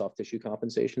secondary soft tissue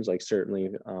compensations, like certainly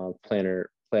plantar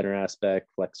aspect,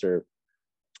 flexor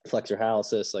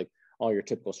hallucis, like all your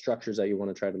typical structures that you want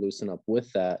to try to loosen up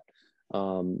with that.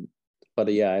 But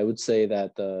yeah, I would say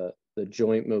that the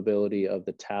joint mobility of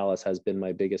the talus has been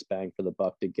my biggest bang for the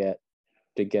buck to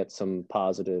get some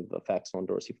positive effects on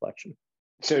dorsiflexion.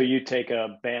 So you take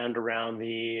a band around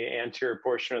the anterior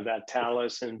portion of that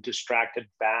talus and distract it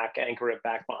back, anchor it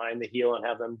back behind the heel and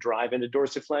have them drive into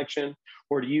dorsiflexion?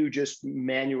 Or do you just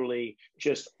manually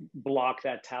just block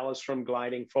that talus from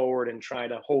gliding forward and try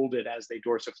to hold it as they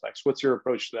dorsiflex? What's your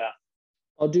approach to that?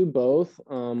 I'll do both.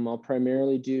 I'll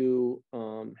primarily do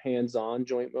hands-on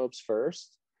joint mobs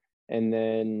first. And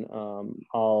then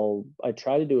I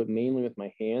try to do it mainly with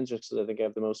my hands just because I think I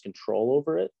have the most control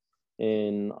over it.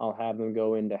 And I'll have them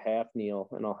go into half kneel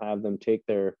and I'll have them take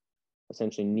their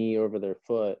essentially knee over their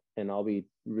foot. And I'll be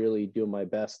really doing my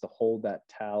best to hold that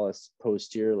talus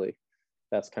posteriorly.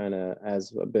 That's kind of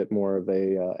as a bit more of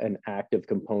an active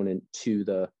component to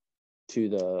the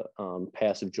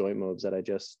passive joint moves that I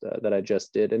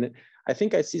just did. And I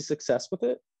think I see success with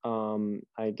it.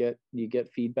 You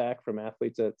get feedback from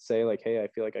athletes that say like, hey, I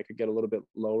feel like I could get a little bit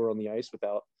lower on the ice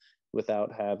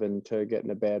without having to get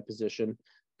in a bad position.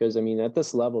 Because I mean, at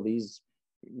this level, these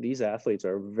athletes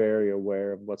are very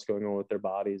aware of what's going on with their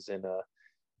bodies in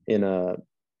a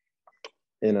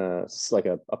like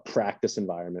a practice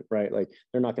environment, right? Like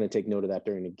they're not going to take note of that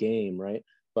during a game, right?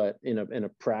 But in a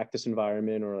practice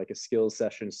environment or like a skills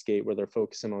session skate where they're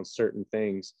focusing on certain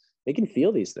things, they can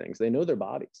feel these things. They know their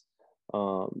bodies.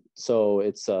 So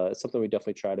it's something we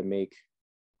definitely try to make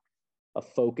a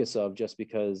focus of just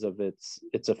because of its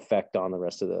effect on the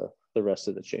rest of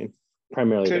the chain,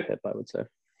 primarily the hip, I would say.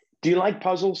 Do you like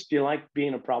puzzles? Do you like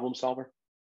being a problem solver?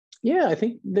 Yeah, I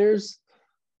think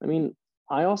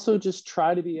I also just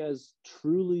try to be as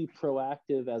truly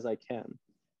proactive as I can.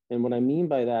 And what I mean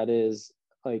by that is,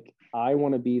 like, I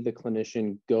want to be the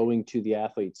clinician going to the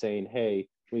athlete saying, hey,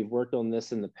 we've worked on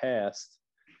this in the past.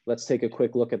 Let's take a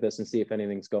quick look at this and see if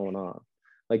anything's going on.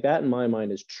 Like that in my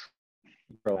mind is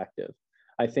proactive.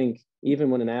 I think even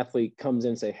when an athlete comes in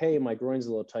and say, hey, my groin's a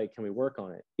little tight, can we work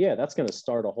on it? Yeah, that's going to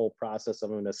start a whole process.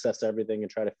 I'm going to assess everything and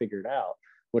try to figure it out,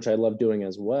 which I love doing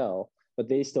as well. But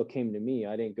they still came to me.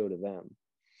 I didn't go to them.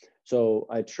 So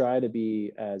I try to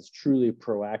be as truly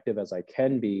proactive as I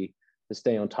can be to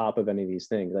stay on top of any of these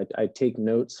things. I take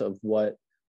notes of what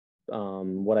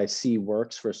I see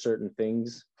works for certain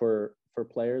things for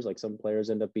players. Like some players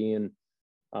end up being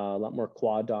a lot more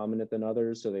quad dominant than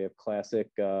others. So they have classic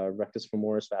rectus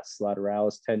femoris, vastus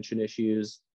lateralis tension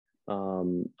issues.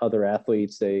 Other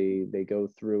athletes, they go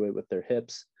through it with their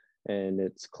hips and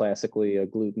it's classically a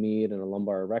glute med and a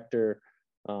lumbar erector.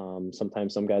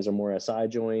 Sometimes some guys are more SI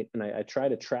joint, and I try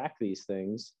to track these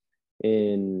things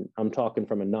I'm talking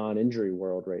from a non-injury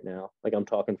world right now. Like I'm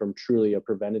talking from truly a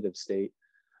preventative state.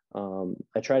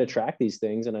 I try to track these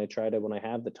things and I try to, when I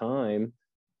have the time,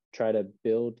 try to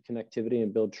build connectivity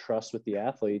and build trust with the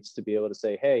athletes to be able to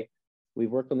say, hey,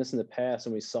 we've worked on this in the past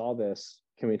and we saw this.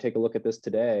 Can we take a look at this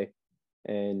today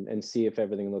and see if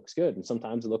everything looks good? And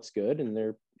sometimes it looks good and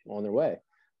they're on their way.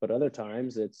 But other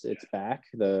times it's back,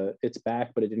 but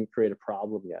it didn't create a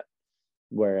problem yet.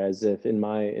 Whereas if in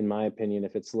my opinion,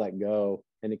 if it's let go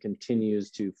and it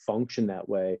continues to function that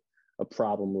way, a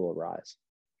problem will arise.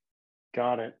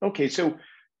 Got it. Okay, so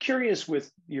curious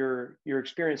with your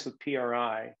experience with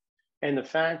PRI and the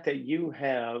fact that you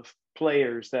have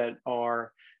players that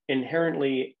are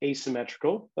inherently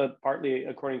asymmetrical, partly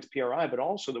according to PRI, but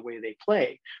also the way they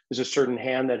play. There's a certain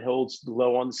hand that holds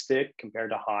low on the stick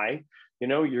compared to high. You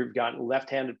know, you've got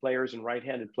left-handed players and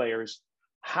right-handed players.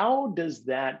 How does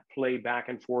that play back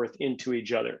and forth into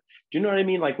each other? Do you know what I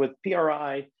mean? Like with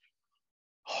PRI,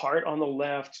 heart on the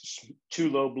left,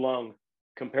 2-lobe lung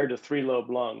compared to 3-lobe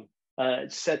lung.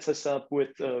 It sets us up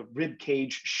with a rib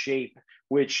cage shape,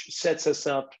 which sets us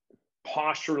up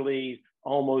posturally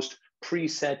almost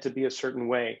preset to be a certain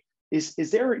way.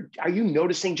 Are you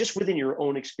noticing just within your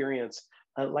own experience,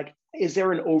 is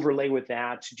there an overlay with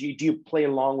that? Do you play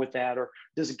along with that, or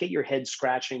does it get your head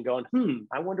scratching going,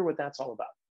 I wonder what that's all about?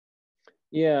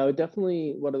 Yeah, I would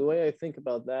definitely, the way I think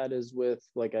about that is with,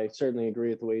 like, I certainly agree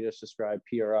with the way you just described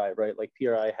PRI, right? Like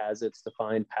PRI has its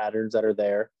defined patterns that are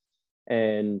there.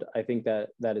 And I think that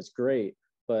is great,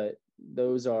 but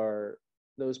those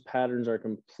patterns are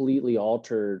completely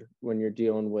altered when you're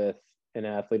dealing with an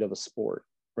athlete of a sport,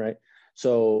 right?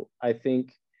 So I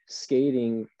think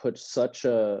skating puts such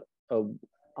a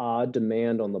odd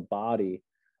demand on the body.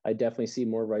 I definitely see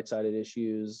more right-sided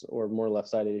issues or more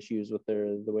left-sided issues with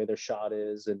the way their shot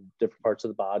is and different parts of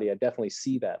the body. I definitely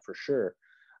see that for sure.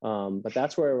 But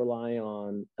that's where I rely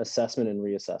on assessment and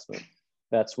reassessment.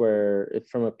 That's where,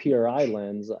 from a PRI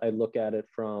lens, I look at it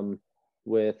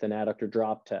with an adductor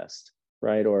drop test,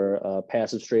 right? Or a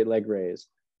passive straight leg raise.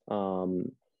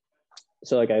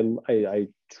 So like I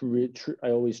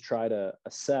always try to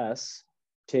assess,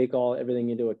 take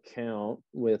everything into account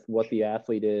with what the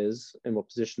athlete is and what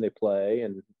position they play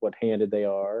and what handed they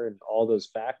are and all those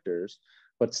factors,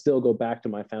 but still go back to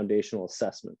my foundational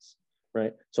assessments,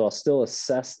 right? So I'll still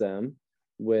assess them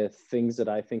with things that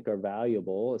I think are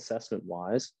valuable assessment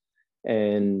wise,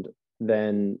 and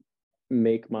then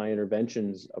make my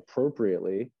interventions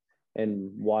appropriately, and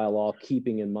while all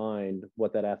keeping in mind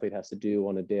what that athlete has to do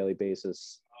on a daily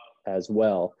basis as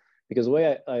well. Because the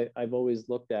way I've always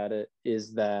looked at it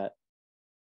is that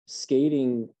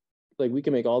skating, like, we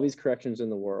can make all these corrections in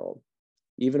the world,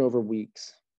 even over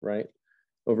weeks, right?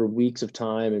 Over weeks of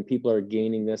time, and people are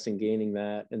gaining this and gaining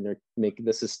that, and they're making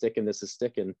this is sticking.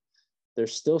 They're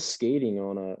still skating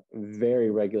on a very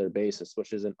regular basis,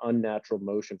 which is an unnatural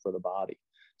motion for the body.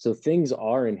 So things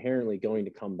are inherently going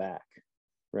to come back,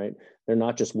 right? They're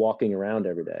not just walking around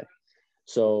every day.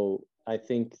 So I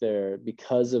think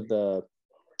because of the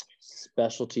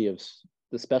specialty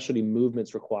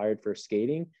movements required for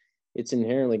skating, it's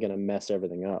inherently going to mess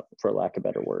everything up, for lack of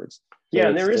better words. So yeah,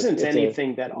 and there isn't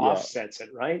anything that offsets it,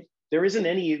 right? There isn't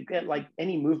any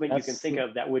movement you can think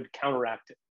of that would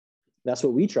counteract it. That's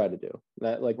what we try to do.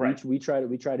 That, like, right. we try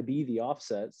to be the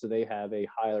offset, so they have a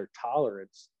higher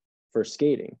tolerance for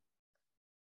skating.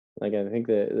 Like, I think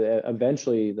that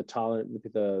eventually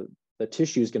the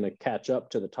tissue is going to catch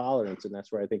up to the tolerance, and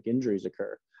that's where I think injuries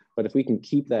occur. But if we can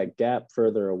keep that gap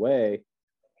further away,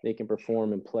 they can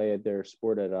perform and play at their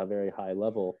sport at a very high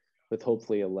level with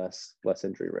hopefully a less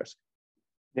injury risk.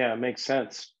 Yeah, it makes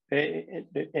sense.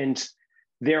 And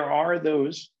there are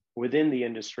those within the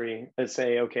industry that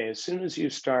say, okay, as soon as you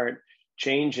start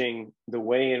changing the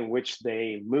way in which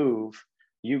they move,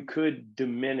 you could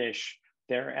diminish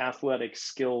their athletic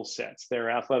skill sets, their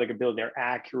athletic ability, their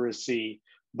accuracy.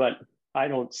 But I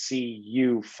don't see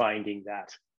you finding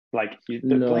that. Like, the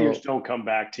players don't come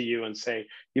back to you and say,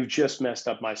 you've just messed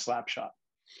up my slap shot.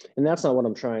 And that's not what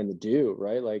I'm trying to do,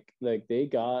 right? Like they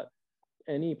got,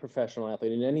 any professional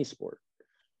athlete in any sport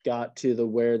got to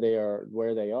where they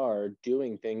are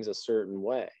doing things a certain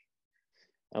way.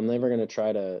 I'm never going to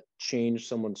try to change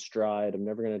someone's stride. I'm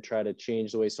never going to try to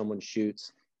change the way someone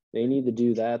shoots. They need to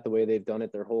do that the way they've done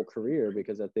it their whole career,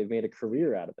 because they've made a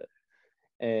career out of it.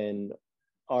 And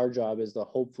our job is to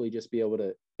hopefully just be able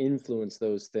to influence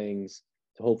those things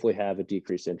to hopefully have a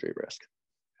decreased injury risk.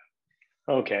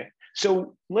 Okay.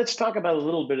 So let's talk about a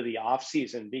little bit of the off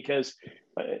season, because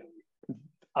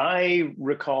I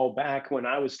recall back when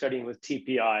I was studying with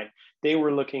TPI, they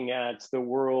were looking at the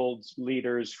world's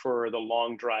leaders for the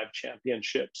long drive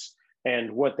championships.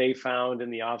 And what they found in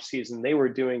the off season, they were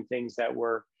doing things that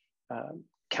were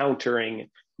countering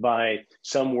by,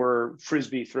 some were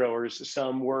Frisbee throwers,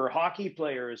 some were hockey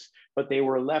players, but they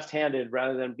were left-handed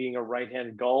rather than being a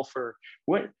right-handed golfer.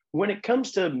 When it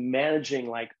comes to managing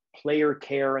like player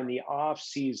care in the off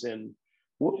season,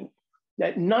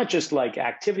 not just like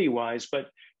activity wise, but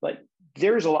like,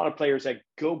 there's a lot of players that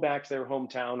go back to their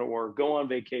hometown or go on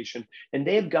vacation, and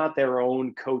they've got their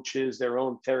own coaches, their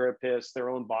own therapists, their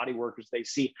own body workers they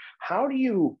see. How do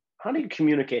you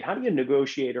communicate? How do you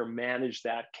negotiate or manage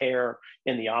that care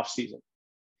in the off season?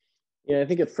 Yeah, I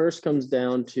think it first comes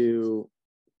down to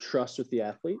trust with the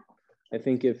athlete. I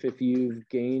think if you've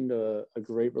gained a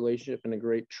great relationship and a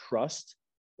great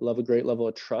great level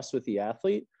of trust with the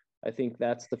athlete, I think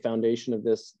that's the foundation of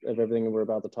everything we're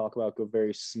about to talk about go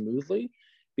very smoothly,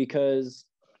 because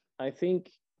I think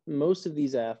most of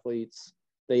these athletes,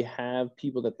 they have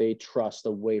people that they trust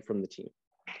away from the team.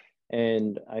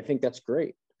 And I think that's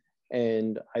great.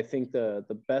 And I think the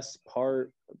best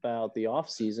part about the off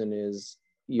season is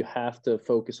you have to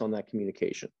focus on that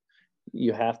communication.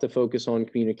 You have to focus on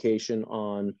communication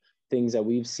on things that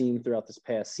we've seen throughout this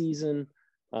past season,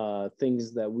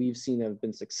 things that we've seen have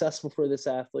been successful for this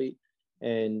athlete.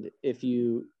 And if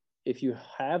you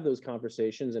have those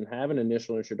conversations and have an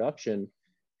initial introduction,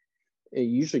 it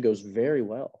usually goes very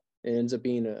well. It ends up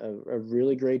being a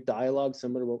really great dialogue,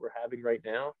 similar to what we're having right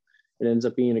now. It ends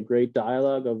up being a great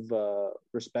dialogue of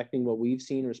respecting what we've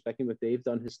seen, respecting what they've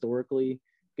done historically,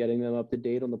 getting them up to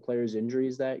date on the players'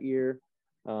 injuries that year,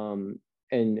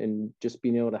 and just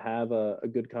being able to have a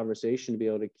good conversation to be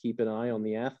able to keep an eye on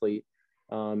the athlete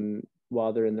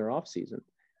while they're in their off season.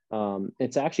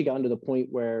 It's actually gotten to the point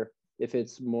where if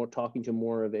it's more talking to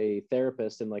more of a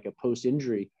therapist in like a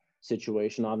post-injury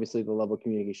situation, obviously the level of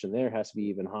communication there has to be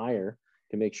even higher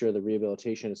to make sure the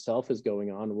rehabilitation itself is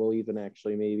going on. We'll even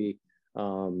actually maybe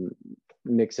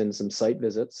mix in some site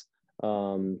visits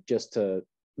just to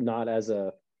not as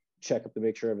a checkup to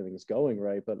make sure everything's going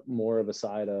right, but more of a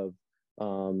side of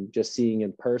just seeing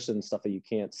in person stuff that you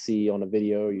can't see on a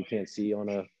video, you can't see on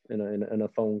in a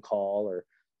phone call or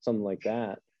something like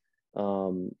that.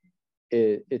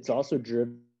 It's also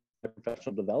driven by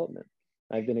professional development.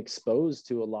 I've been exposed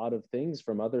to a lot of things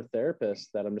from other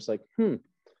therapists that I'm just like, I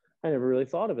never really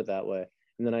thought of it that way.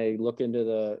 And then I look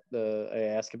into I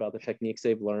ask about the techniques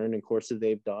they've learned and courses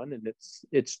they've done, and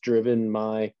it's driven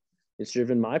my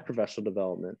professional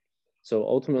development. So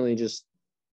ultimately, just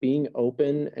being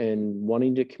open and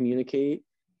wanting to communicate,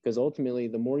 because ultimately,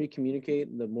 the more you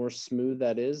communicate, the more smooth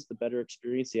that is, the better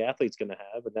experience the athlete's going to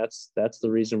have, and that's the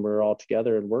reason we're all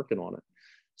together and working on it.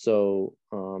 So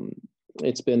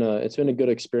it's been a good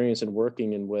experience in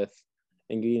working and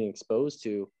getting exposed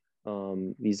to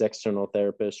these external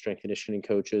therapists, strength conditioning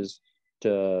coaches,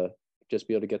 to just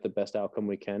be able to get the best outcome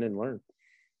we can and learn.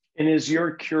 And is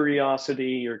your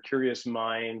curiosity, your curious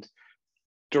mind,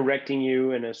 directing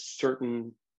you in a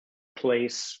certain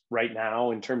place right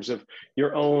now in terms of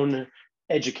your own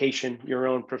education, your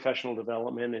own professional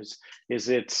development? Is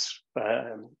it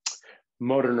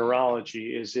motor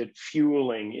neurology? Is it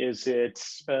fueling? Is it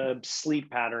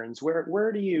sleep patterns? Where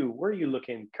are you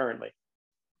looking currently?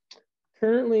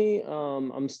 Currently,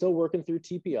 I'm still working through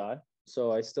TPI,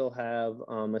 so I still have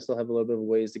a little bit of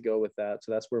ways to go with that.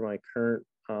 So that's where my current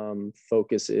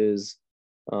focus is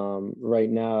right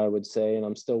now, I would say, and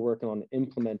I'm still working on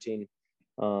implementing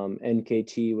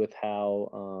NKT with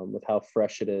how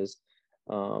fresh it is.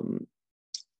 One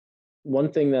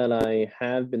thing that I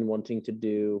have been wanting to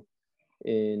do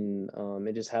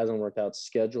it just hasn't worked out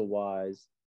schedule wise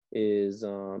is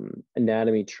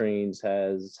Anatomy Trains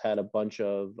has had a bunch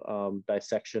of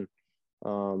dissection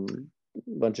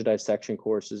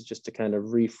courses just to kind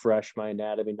of refresh my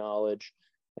anatomy knowledge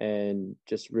and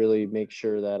just really make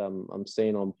sure that I'm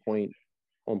staying on point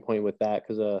with that,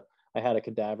 because I had a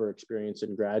cadaver experience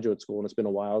in graduate school, and it's been a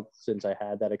while since I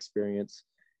had that experience,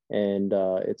 and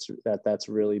that's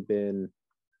really been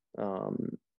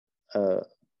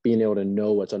being able to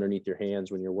know what's underneath your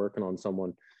hands when you're working on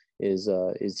someone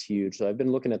is huge. So I've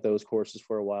been looking at those courses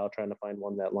for a while, trying to find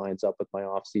one that lines up with my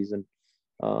off season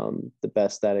the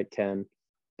best that it can.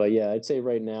 But yeah, I'd say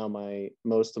right now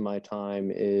most of my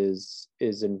time is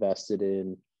invested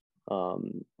in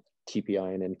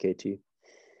TPI and NKT.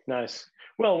 Nice.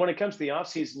 Well, when it comes to the off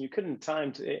season, you couldn't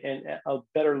time a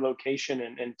better location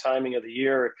and timing of the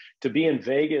year to be in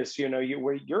Vegas. You know,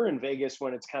 you're in Vegas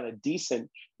when it's kind of decent.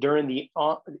 During the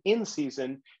in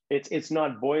season, it's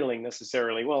not boiling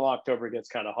necessarily. Well, October gets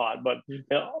kind of hot, but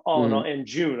all in all, in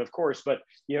June, of course. But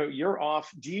you're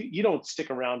off. You don't stick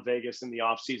around Vegas in the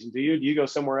off season, do you? Do you go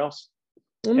somewhere else?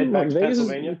 Head back to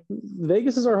Pennsylvania.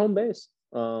 Vegas is our home base.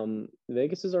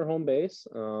 Vegas is our home base.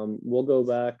 We'll go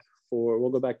back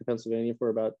to Pennsylvania for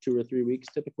about 2 or 3 weeks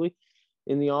typically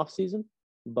in the off season,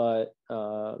 but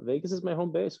Vegas is my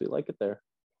home base. We like it there.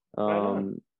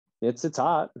 It's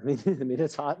hot. I mean,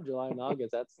 it's hot in July and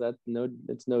August.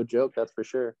 It's no joke. That's for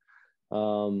sure.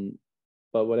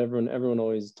 But what everyone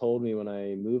always told me when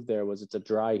I moved there was it's a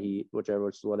dry heat, which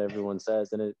is what everyone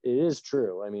says. And it is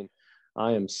true. I mean,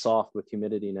 I am soft with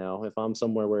humidity now. If I'm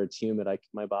somewhere where it's humid,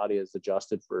 my body is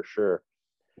adjusted for sure.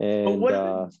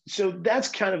 And so that's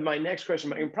kind of my next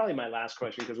question, and probably my last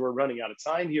question, because we're running out of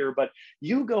time here. But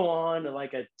you go on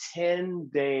like a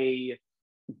 10-day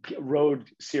road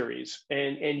series,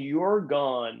 and you're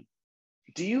gone.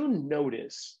 Do you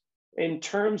notice in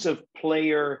terms of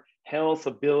player health,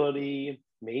 ability,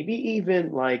 maybe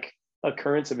even like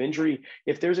occurrence of injury,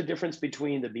 if there's a difference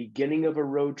between the beginning of a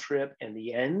road trip and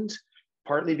the end,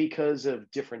 partly because of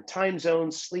different time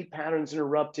zones, sleep patterns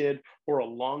interrupted, or a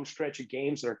long stretch of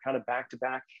games that are kind of back to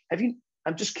back?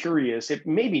 I'm just curious, if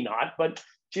maybe not, but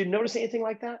do you notice anything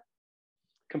like that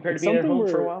compared to being at home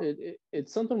for a while?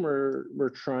 It's something we're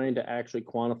trying to actually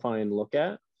quantify and look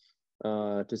at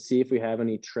to see if we have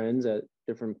any trends at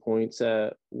different points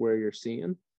at where you're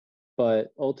seeing.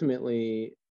 But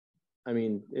ultimately, I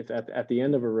mean, if at the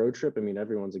end of a road trip, I mean,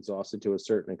 everyone's exhausted to a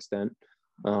certain extent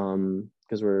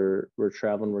because we're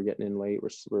traveling, we're getting in late,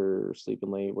 we're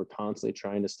sleeping late, we're constantly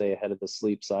trying to stay ahead of the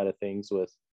sleep side of things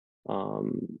with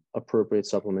appropriate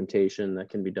supplementation that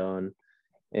can be done,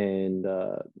 and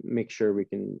make sure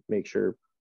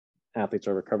athletes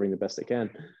are recovering the best they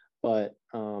can. But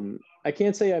I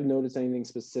can't say I've noticed anything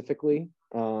specifically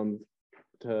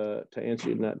to answer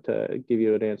you, not to give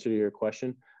you an answer to your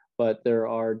question, but there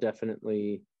are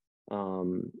definitely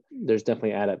there's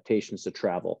definitely adaptations to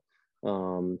travel.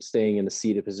 Staying in a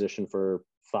seated position for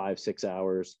 5-6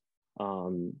 hours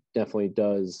definitely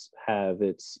does have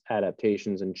its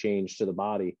adaptations and change to the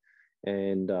body,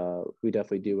 and we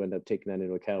definitely do end up taking that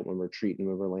into account when we're treating,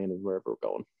 when we're landing, wherever we're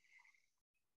going.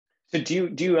 So do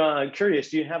you curious,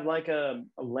 do you have like a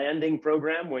landing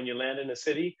program when you land in a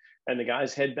city and the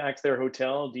guys head back to their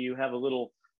hotel? Do you have a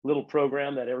little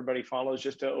program that everybody follows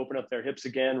just to open up their hips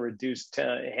again, reduce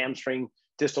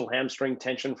distal hamstring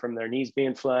tension from their knees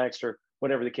being flexed, or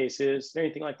whatever the case is? Is there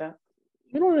anything like that?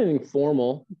 We don't have anything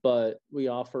formal, but we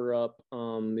offer up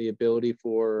the ability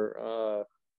for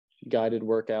guided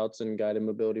workouts and guided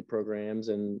mobility programs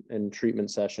and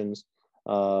treatment sessions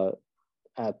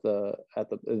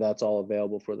that's all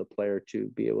available for the player to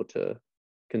be able to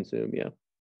consume. Yeah.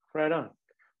 Right on.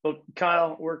 Well,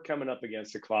 Kyle, we're coming up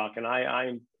against the clock, and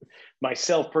I'm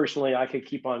myself personally, I could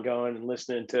keep on going and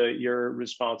listening to your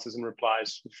responses and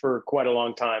replies for quite a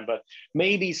long time, but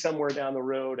maybe somewhere down the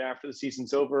road after the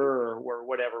season's over or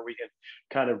whatever, we can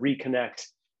kind of reconnect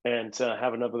and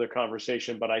have another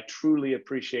conversation. But I truly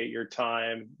appreciate your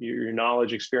time, your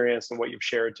knowledge, experience, and what you've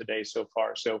shared today so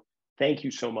far. So thank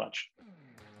you so much.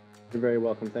 You're very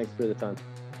welcome. Thanks for the time.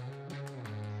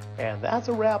 And that's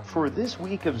a wrap for this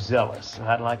week of Zealous.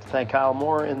 I'd like to thank Kyle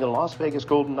Moore and the Las Vegas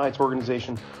Golden Knights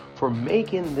organization for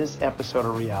making this episode a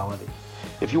reality.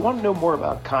 If you want to know more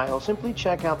about Kyle, simply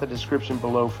check out the description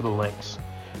below for the links.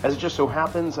 As it just so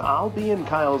happens, I'll be in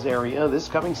Kyle's area this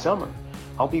coming summer.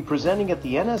 I'll be presenting at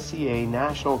the NSCA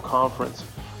National Conference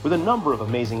with a number of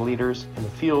amazing leaders in the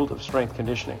field of strength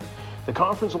conditioning. The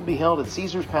conference will be held at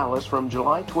Caesars Palace from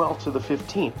July 12th to the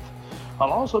 15th.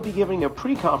 I'll also be giving a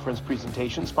pre-conference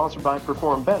presentation sponsored by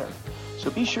Perform Better, so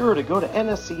be sure to go to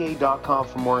nsca.com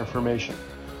for more information.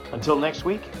 Until next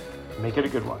week, make it a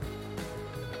good one.